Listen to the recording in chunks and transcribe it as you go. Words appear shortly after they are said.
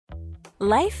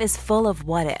Life is full of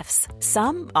what-ifs.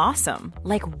 Some awesome,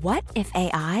 like what if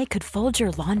AI could fold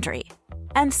your laundry?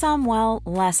 And some, well,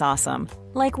 less awesome,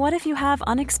 like what if you have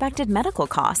unexpected medical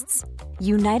costs?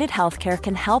 United Healthcare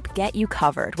can help get you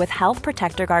covered with Health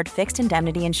Protector Guard fixed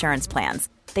indemnity insurance plans.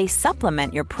 They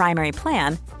supplement your primary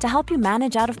plan to help you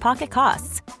manage out-of-pocket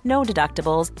costs. No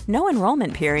deductibles, no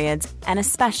enrollment periods, and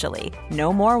especially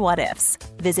no more what-ifs.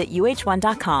 Visit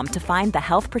uh1.com to find the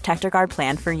Health Protector Guard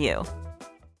plan for you.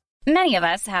 Many of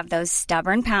us have those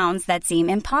stubborn pounds that seem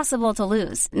impossible to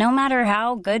lose, no matter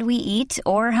how good we eat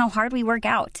or how hard we work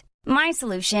out. My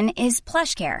solution is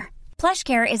PlushCare.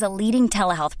 PlushCare is a leading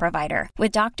telehealth provider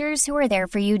with doctors who are there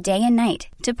for you day and night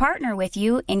to partner with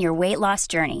you in your weight loss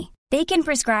journey. They can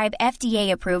prescribe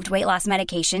FDA-approved weight loss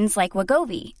medications like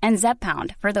Wegovy and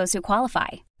Zepbound for those who qualify.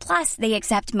 Plus, they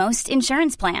accept most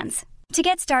insurance plans. To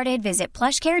get started, visit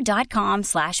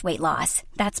plushcare.com/weightloss.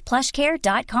 That's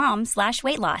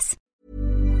plushcare.com/weightloss.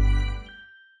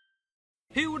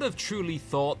 Who would have truly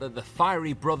thought that the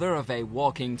fiery brother of a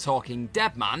walking, talking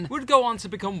dead man would go on to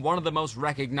become one of the most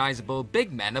recognizable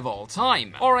big men of all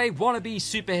time? Or a wannabe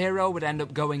superhero would end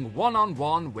up going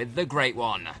one-on-one with the Great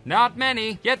One? Not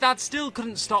many, yet that still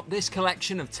couldn't stop this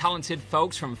collection of talented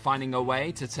folks from finding a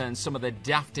way to turn some of the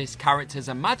daftest characters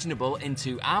imaginable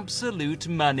into absolute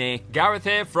money. Gareth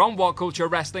here from What Culture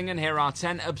Wrestling, and here are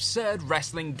 10 absurd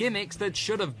wrestling gimmicks that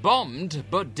should have bombed,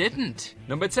 but didn't.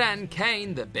 Number 10,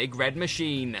 Kane, the Big Red Machine.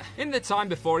 In the time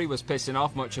before he was pissing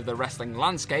off much of the wrestling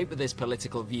landscape with his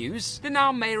political views, the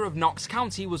now mayor of Knox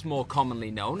County was more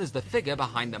commonly known as the figure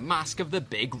behind the mask of the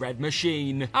Big Red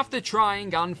Machine. After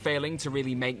trying and failing to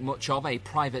really make much of a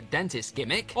private dentist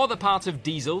gimmick, or the part of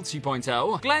Diesel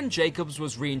 2.0, Glenn Jacobs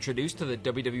was reintroduced to the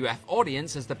WWF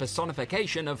audience as the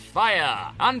personification of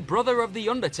fire, and brother of The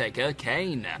Undertaker,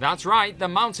 Kane. That's right, the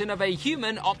mountain of a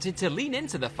human opted to lean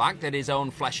into the fact that his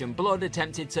own flesh and blood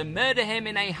attempted to murder him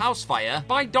in a house fire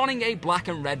by donning a black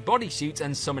and red bodysuit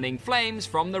and summoning flames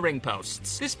from the ring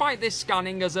posts. Despite this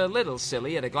scanning as a little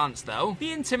silly at a glance though,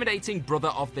 the intimidating brother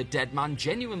of the dead man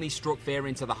genuinely struck fear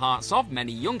into the hearts of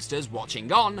many youngsters watching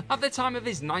on at the time of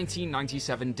his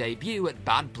 1997 debut at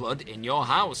Bad Blood in Your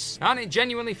House, and it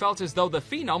genuinely felt as though the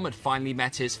Phenom had finally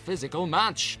met his physical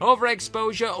match.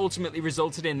 Overexposure ultimately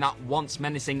resulted in that once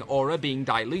menacing aura being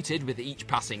diluted with each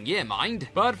passing year, mind,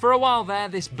 but for a while there,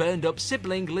 this burned up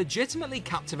sibling legitimately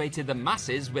captivated the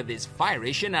masses with his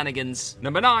fiery shenanigans.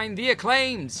 Number 9, The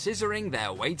Acclaimed, scissoring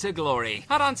their way to glory.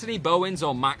 Had Anthony Bowens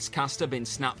or Max Caster been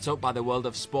snapped up by the world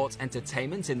of sports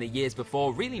entertainment in the years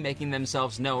before really making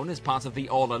themselves known as part of the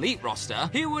All Elite roster,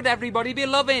 who would everybody be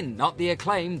loving? Not The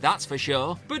Acclaimed, that's for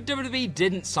sure. But WWE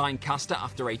didn't sign Caster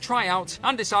after a tryout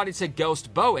and decided to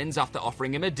ghost Bowens after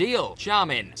offering him a deal.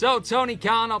 Charming. So Tony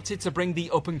Khan opted to bring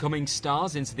the up-and-coming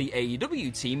stars into the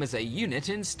AEW team as a unit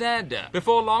instead.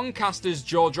 Before long, Caster's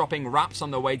jaw-dropping raps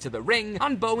on the way to the ring,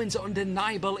 and Bowens'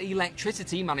 undeniable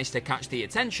electricity managed to catch the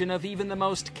attention of even the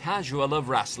most casual of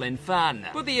wrestling fan.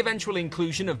 But the eventual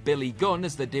inclusion of Billy Gunn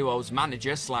as the duo's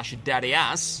manager slash daddy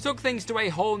ass took things to a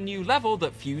whole new level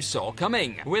that few saw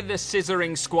coming, with the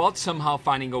scissoring squad somehow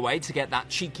finding a way to get that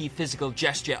cheeky physical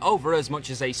gesture over as much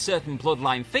as a certain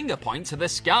bloodline finger point to the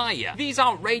sky. These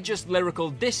outrageous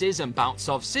lyrical disses and bouts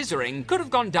of scissoring could have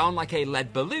gone down like a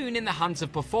lead balloon in the hands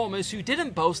of performers who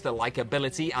didn't boast the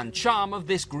likability and charm of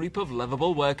this group of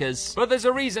lovable workers. But there's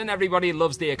a reason everybody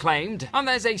loves The Acclaimed, and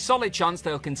there's a solid chance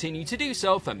they'll continue to do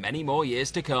so for many more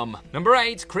years to come. Number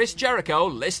 8, Chris Jericho,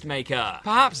 Listmaker.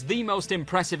 Perhaps the most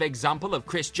impressive example of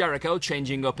Chris Jericho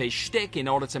changing up his shtick in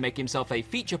order to make himself a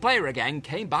feature player again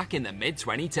came back in the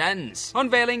mid-2010s,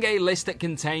 unveiling a list that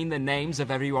contained the names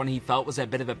of everyone he felt was a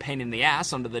bit of a pain in the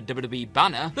ass under the WWE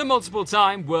banner. The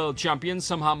multiple-time world champion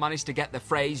somehow managed to get the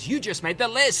phrase "you just made the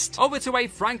list" over to a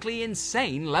frankly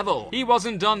insane level. He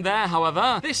wasn't done there,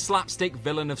 however. This slapstick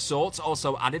villain of sorts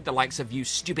also added the likes of "you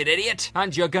stupid idiot"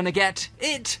 and "you're gonna get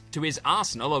it" to his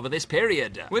arsenal over this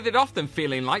period, with it often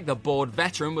feeling like the bored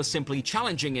veteran was simply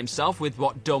challenging himself with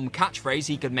what dumb catchphrase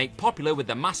he could make popular with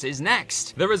the masses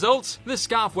next. The result? The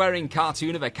scarf-wearing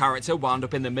cartoon of a character wound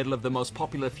up in the middle of the most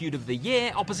popular feud of the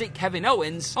year opposite Kevin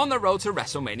Owens on the road to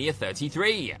WrestleMania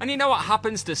 33. And you know what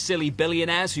happens to silly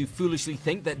billionaires who foolishly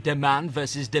think that The Man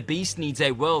vs. The Beast needs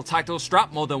a world title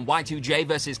strap more than and Y2J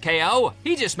vs KO,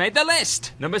 he just made the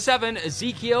list. Number 7,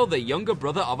 Ezekiel, the younger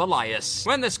brother of Elias.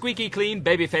 When the squeaky clean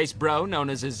babyface bro known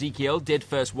as Ezekiel did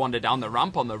first wander down the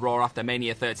ramp on the Raw after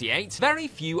Mania 38, very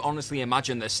few honestly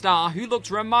imagined the star, who looked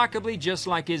remarkably just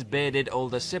like his bearded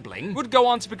older sibling, would go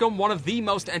on to become one of the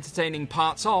most entertaining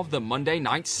parts of the Monday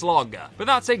Night Slog. But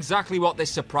that's exactly what this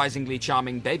surprisingly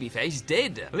charming babyface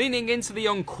did. Leaning into the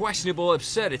unquestionable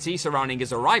absurdity surrounding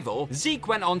his arrival, Zeke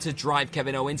went on to drive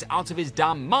Kevin Owens out of his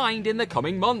damn mind in the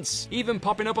coming months, even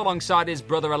popping up alongside his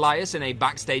brother Elias in a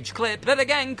backstage clip that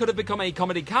again could have become a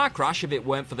comedy car crash if it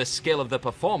weren't for the skill of the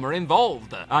performer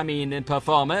involved. I mean,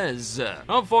 performers.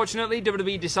 Unfortunately,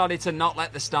 WWE decided to not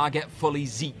let the star get fully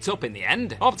zeked up in the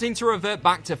end, opting to revert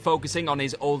back to focusing on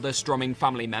his older strumming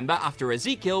family member after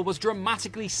Ezekiel was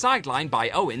dramatically sidelined by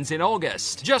Owens in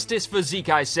August. Justice for Zeke,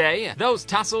 I say. Those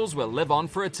tassels will live on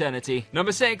for eternity.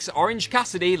 Number 6, Orange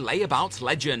Cassidy, layabout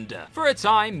legend. For a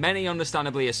time, many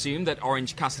understandably assumed that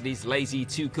Orange Cassidy's lazy,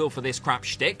 too cool for this crap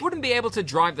shtick wouldn't be able to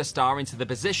drive the star into the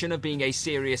position of being a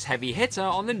serious heavy hitter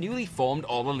on the newly formed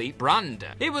All Elite brand.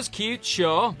 It was cute,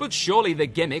 sure, but surely the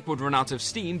gimmick would run out of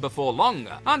steam before long,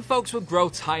 and folks would grow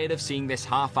tired of seeing this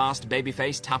half-assed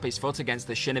babyface tap his foot against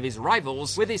the shin of his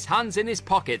rivals with his hands in his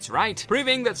pockets, right?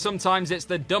 Proving that sometimes it's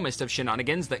the dumbest of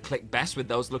shenanigans that click best with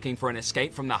those looking for an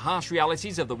escape from the harsh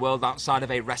realities of the world outside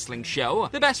of a wrestling show,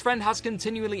 the best friend has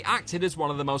continually acted as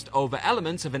one of the most over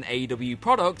elements of an AEW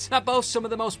product that boasts some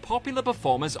of the most popular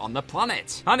performers on the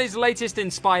planet. And his latest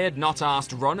inspired,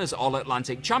 not-arsed run as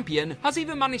All-Atlantic Champion has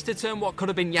even managed to turn what could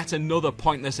have been yet another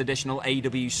pointless additional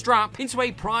AEW strap into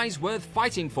a prize worth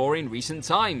fighting for in recent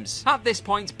times. At this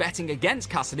point, betting against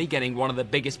Cassidy getting one of the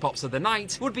biggest pops of the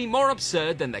night would be more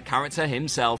absurd than the character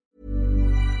himself.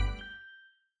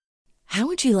 How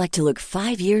would you like to look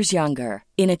 5 years younger?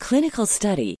 In a clinical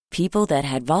study, people that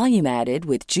had volume added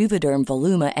with Juvederm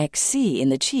Voluma XC in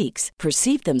the cheeks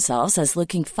perceived themselves as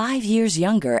looking 5 years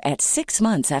younger at 6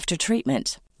 months after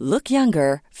treatment. Look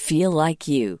younger, feel like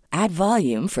you. Add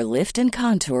volume for lift and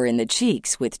contour in the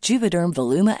cheeks with Juvederm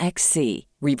Voluma XC.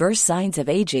 Reverse signs of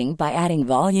aging by adding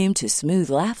volume to smooth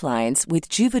laugh lines with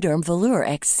Juvederm Volure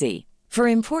XC. For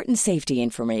important safety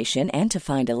information and to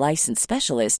find a licensed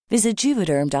specialist, visit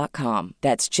Juvederm.com.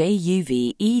 That's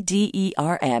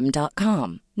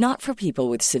JUVEDERM.com. Not for people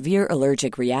with severe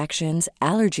allergic reactions,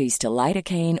 allergies to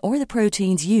lidocaine, or the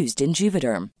proteins used in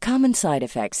Juvederm. Common side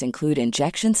effects include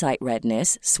injection site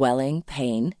redness, swelling,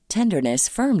 pain, tenderness,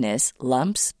 firmness,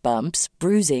 lumps, bumps,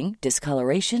 bruising,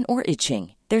 discoloration, or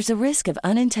itching. There's a risk of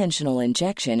unintentional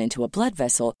injection into a blood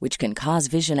vessel, which can cause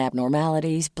vision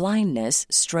abnormalities, blindness,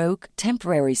 stroke,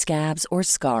 temporary scabs, or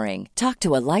scarring. Talk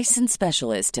to a licensed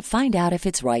specialist to find out if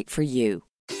it's right for you.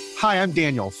 Hi, I'm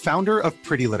Daniel, founder of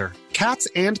Pretty Litter. Cats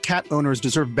and cat owners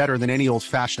deserve better than any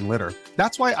old-fashioned litter.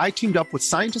 That's why I teamed up with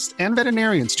scientists and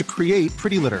veterinarians to create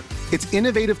Pretty Litter. Its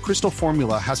innovative crystal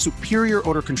formula has superior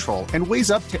odor control and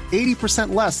weighs up to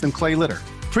 80% less than clay litter.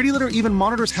 Pretty Litter even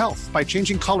monitors health by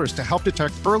changing colors to help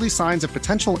detect early signs of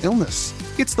potential illness.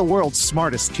 It's the world's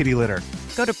smartest kitty litter.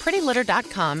 Go to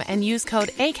prettylitter.com and use code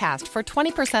ACAST for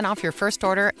 20% off your first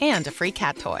order and a free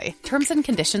cat toy. Terms and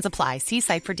conditions apply. See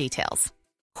site for details.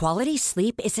 Quality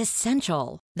sleep is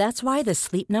essential. That's why the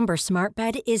Sleep Number Smart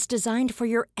Bed is designed for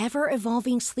your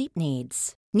ever-evolving sleep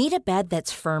needs. Need a bed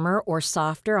that's firmer or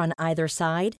softer on either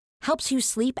side? Helps you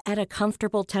sleep at a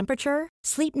comfortable temperature?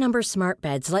 Sleep Number Smart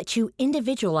Beds let you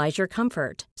individualize your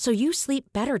comfort, so you sleep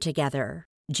better together.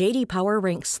 J.D. Power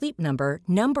ranks Sleep Number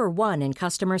number 1 in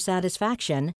customer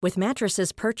satisfaction with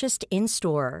mattresses purchased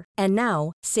in-store. And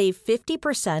now, save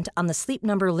 50% on the Sleep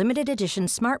Number Limited Edition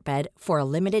Smart Bed for a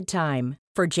limited time.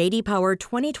 For J.D. Power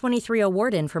 2023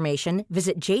 award information,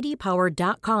 visit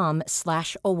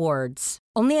jdpower.com/awards.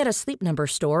 Only at a Sleep Number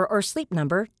store or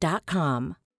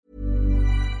sleepnumber.com.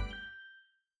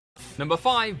 Number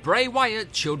 5, Bray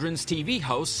Wyatt, children's TV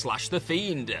host / The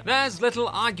Fiend. There's little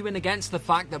arguing against the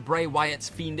fact that Bray Wyatt's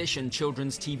fiendish and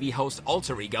children's TV host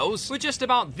alter egos were just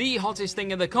about the hottest thing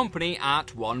in the company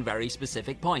at one very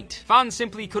specific point. Fans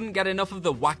simply couldn't get enough of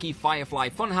the wacky Firefly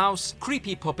funhouse,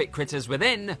 creepy puppet critters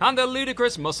within, and the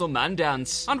ludicrous muscle man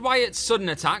dance. And Wyatt's sudden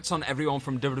attacks on everyone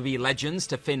from WWE legends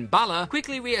to Finn Balor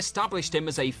quickly re-established him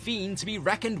as a fiend to be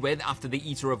reckoned with after the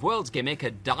Eater of Worlds gimmick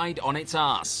had died on its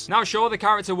arse. Now sure, the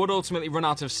character would would ultimately run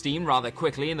out of steam rather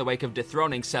quickly in the wake of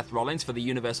dethroning Seth Rollins for the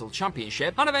Universal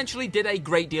Championship, and eventually did a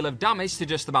great deal of damage to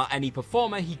just about any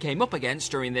performer he came up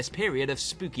against during this period of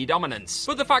spooky dominance.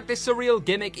 But the fact this surreal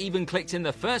gimmick even clicked in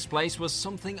the first place was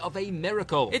something of a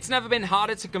miracle. It's never been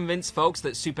harder to convince folks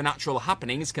that supernatural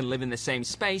happenings can live in the same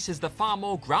space as the far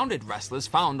more grounded wrestlers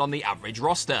found on the average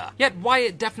roster. Yet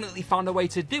Wyatt definitely found a way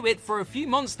to do it for a few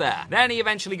months there. Then he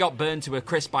eventually got burned to a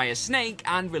crisp by a snake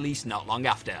and released not long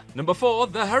after. Number 4,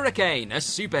 the Hurricane, a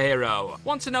superhero.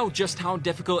 Want to know just how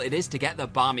difficult it is to get the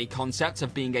balmy concept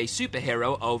of being a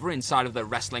superhero over inside of the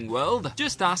wrestling world?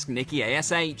 Just ask Nikki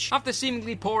ASH. After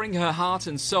seemingly pouring her heart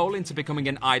and soul into becoming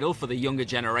an idol for the younger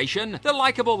generation, the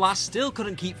likeable lass still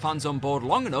couldn't keep fans on board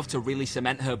long enough to really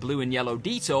cement her blue and yellow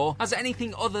detour as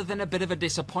anything other than a bit of a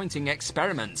disappointing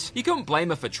experiment. You couldn't blame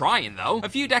her for trying though. A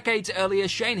few decades earlier,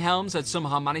 Shane Helms had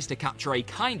somehow managed to capture a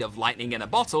kind of lightning in a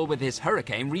bottle with his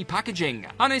Hurricane repackaging.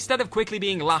 And instead of quickly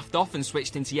being laughed off and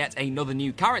switched into yet another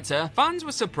new character, fans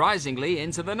were surprisingly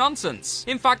into the nonsense.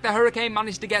 In fact, the Hurricane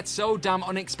managed to get so damn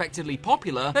unexpectedly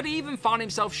popular that he even found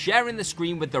himself sharing the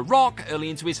screen with The Rock early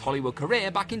into his Hollywood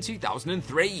career back in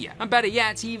 2003. And better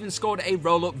yet, he even scored a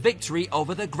roll-up victory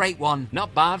over the Great One.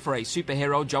 Not bad for a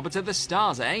superhero jobber to the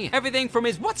stars, eh? Everything from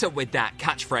his "what's up with that"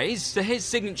 catchphrase to his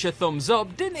signature thumbs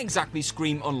up didn't exactly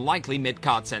scream unlikely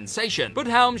mid-card sensation, but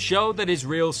Helms showed that his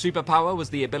real superpower was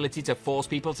the ability to force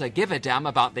people to give a damn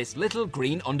about this little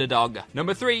green underdog.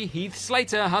 Number 3, Heath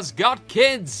Slater has got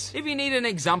kids. If you need an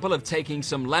example of taking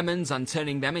some lemons and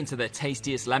turning them into the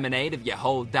tastiest lemonade of your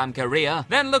whole damn career,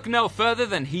 then look no further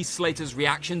than Heath Slater's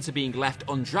reaction to being left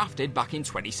undrafted back in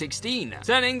 2016.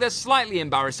 Turning the slightly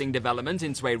embarrassing development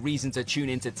into a reason to tune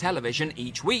into television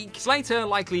each week, Slater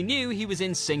likely knew he was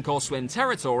in sink or swim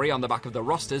territory on the back of the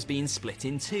rosters being split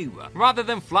in two. Rather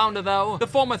than flounder though, the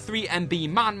former 3MB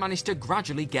man managed to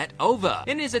gradually get over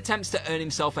in his attempts to earn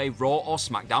himself a Raw or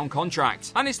SmackDown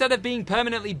contract. And instead of being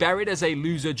permanently buried as a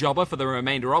loser jobber for the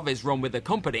remainder of his run with the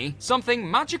company, something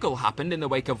magical happened in the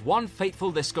wake of one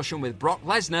fateful discussion with Brock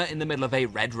Lesnar in the middle of a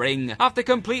red ring. After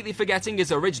completely forgetting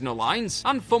his original lines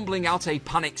and fumbling out a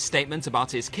panicked statement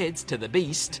about his kids to the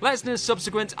Beast, Lesnar's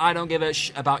subsequent "I don't give a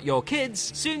sh about your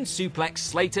kids" soon suplexed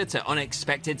Slater to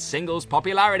unexpected singles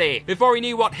popularity. Before he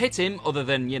knew what hit him, other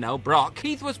than, Brock,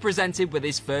 Heath was presented with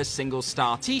his first single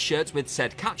star t-shirt with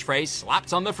said catchphrase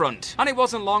slapped on the front. And it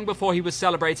wasn't long before he was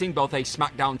celebrating both a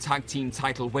SmackDown Tag Team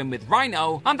title win with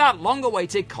Rhino and that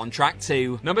long-awaited contract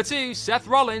too. Number 2, Seth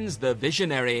Rollins, the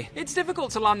Visionary. It's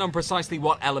difficult to land on precisely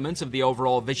what element of the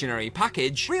overall Visionary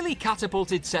package really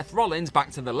catapulted Seth Rollins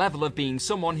back to the level of being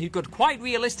someone who could quite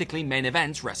realistically main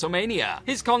event WrestleMania.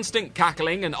 His constant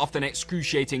cackling and often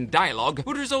excruciating dialogue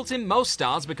would result in most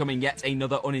stars becoming yet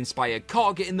another uninspired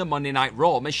cog in the Monday Night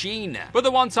Raw machine. But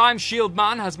the one-time Shield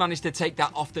man has managed to take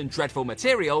that often dreadful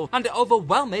material and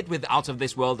overwhelm it with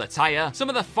out-of-this-world attire, some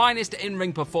of the finest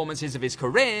in-ring performances of his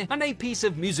career, and a piece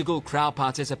of musical crowd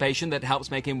participation that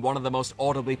helps make him one of the most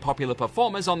audibly popular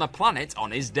performers on the planet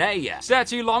on his day. Stare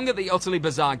too long at the utterly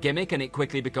bizarre gimmick and it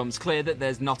quickly becomes clear that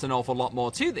there's not an awful lot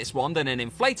more to this one than an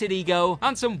inflated ego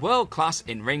and some world-class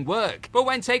in-ring work. But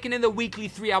when taken in the weekly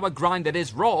 3-hour grind that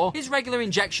is Raw, his regular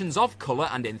injections of colour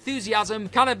and enthusiasm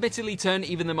can admittedly turn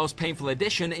even the most painful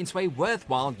addition into a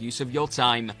worthwhile use of your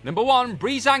time. Number 1,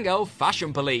 Breezango,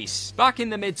 Fashion Police. Back in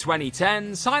the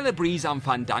mid-2010s, Tyler Breeze and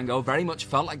Fandango very much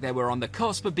felt like they were on the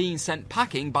cusp of being sent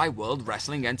packing by World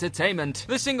Wrestling Entertainment.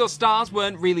 The single stars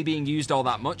weren't really being used all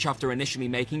that much after initially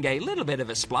making a little bit of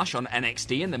a splash on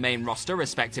NXT and the main roster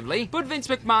respectively, but Vince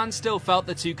McMahon still felt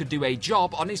the two could do a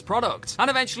job on his product, and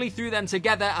eventually threw them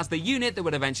together as the unit that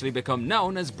would eventually become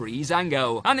known as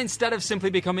Breezango. And instead of simply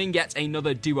becoming yet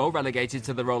another duo relegated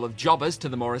to the role of jobbers to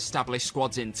the more established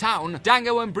squads in town,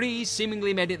 Dango and Breeze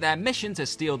seemingly made it their mission to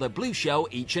steal the Blue Show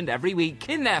each and every week.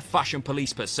 In their Fashion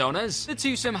Police personas, the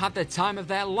twosome had the time of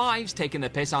their lives taking the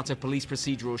piss out of police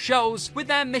procedural shows with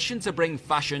their mission to bring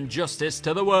fashion justice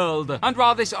to the world. And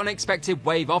while this unexpected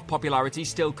wave of popularity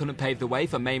still couldn't pave the way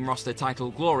for main roster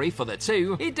title glory for the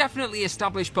two, it definitely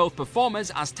established both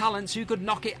performers as talents who could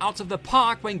knock it out of the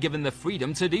park when given the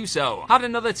freedom to do so. Had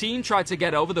another team tried to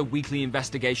get over the weekly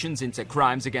investigations into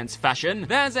crimes against fashion,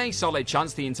 there's a solid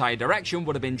chance the entire direction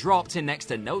would have been dropped in next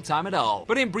to no time at all.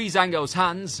 But in Breezango's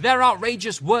hands, their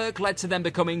outrageous work led to them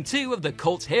becoming two of the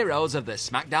cult heroes of the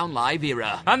SmackDown Live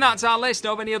era. And that's our list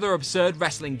of any other absurd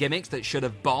wrestling gimmicks that should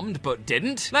have bombed but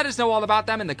didn't. Let us know all about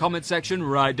them in the comment section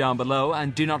right down below,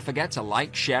 and do not forget to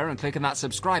like, share, and click on that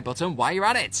subscribe button while you're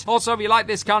at it. Also, if you like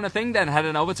this kind of thing, then head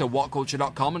on over to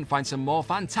whatculture.com and find some more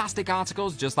fantastic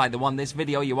articles just like the one this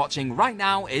video you're watching right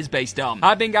now is based on.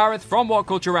 I've been Gareth from What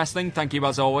Culture Wrestling. Thank you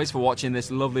as always for watching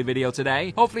this lovely video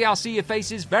today. Hopefully Hopefully I'll see your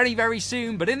faces very, very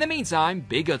soon, but in the meantime,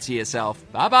 be good to yourself.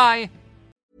 Bye-bye.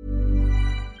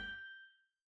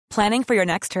 Planning for your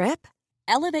next trip?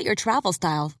 Elevate your travel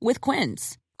style with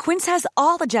Quince. Quince has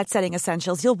all the jet-setting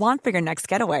essentials you'll want for your next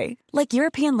getaway, like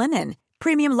European linen,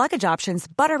 premium luggage options,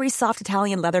 buttery soft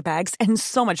Italian leather bags, and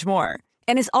so much more.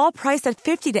 And is all priced at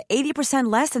 50 to 80%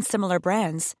 less than similar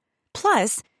brands.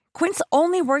 Plus, Quince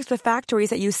only works with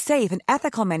factories that use safe and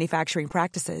ethical manufacturing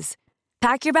practices.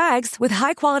 Pack your bags with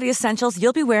high-quality essentials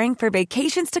you'll be wearing for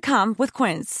vacations to come with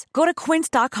Quince. Go to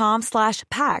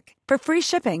quince.com/pack for free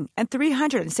shipping and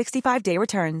 365-day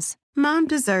returns. Mom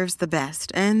deserves the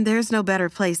best, and there's no better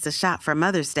place to shop for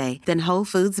Mother's Day than Whole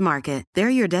Foods Market.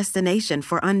 They're your destination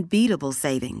for unbeatable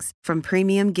savings, from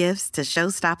premium gifts to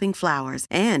show-stopping flowers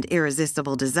and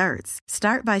irresistible desserts.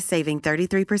 Start by saving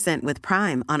 33% with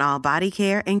Prime on all body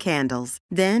care and candles.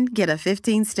 Then get a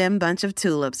 15-stem bunch of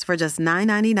tulips for just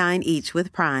 $9.99 each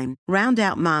with Prime. Round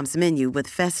out Mom's menu with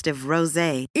festive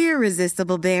rosé,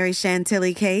 irresistible berry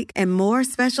chantilly cake, and more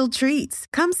special treats.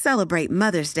 Come celebrate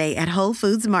Mother's Day at Whole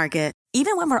Foods Market.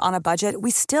 Even when we're on a budget,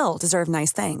 we still deserve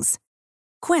nice things.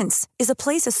 Quince is a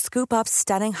place to scoop up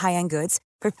stunning high-end goods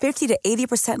for 50 to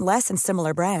 80% less than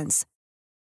similar brands.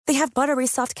 They have buttery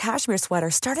soft cashmere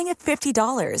sweaters starting at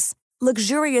 $50,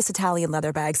 luxurious Italian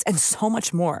leather bags, and so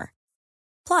much more.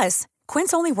 Plus,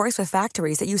 Quince only works with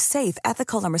factories that use safe,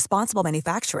 ethical, and responsible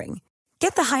manufacturing.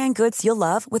 Get the high-end goods you'll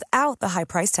love without the high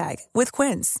price tag with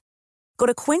Quince. Go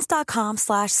to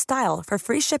quince.com/style for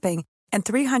free shipping and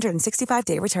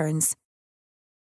 365-day returns.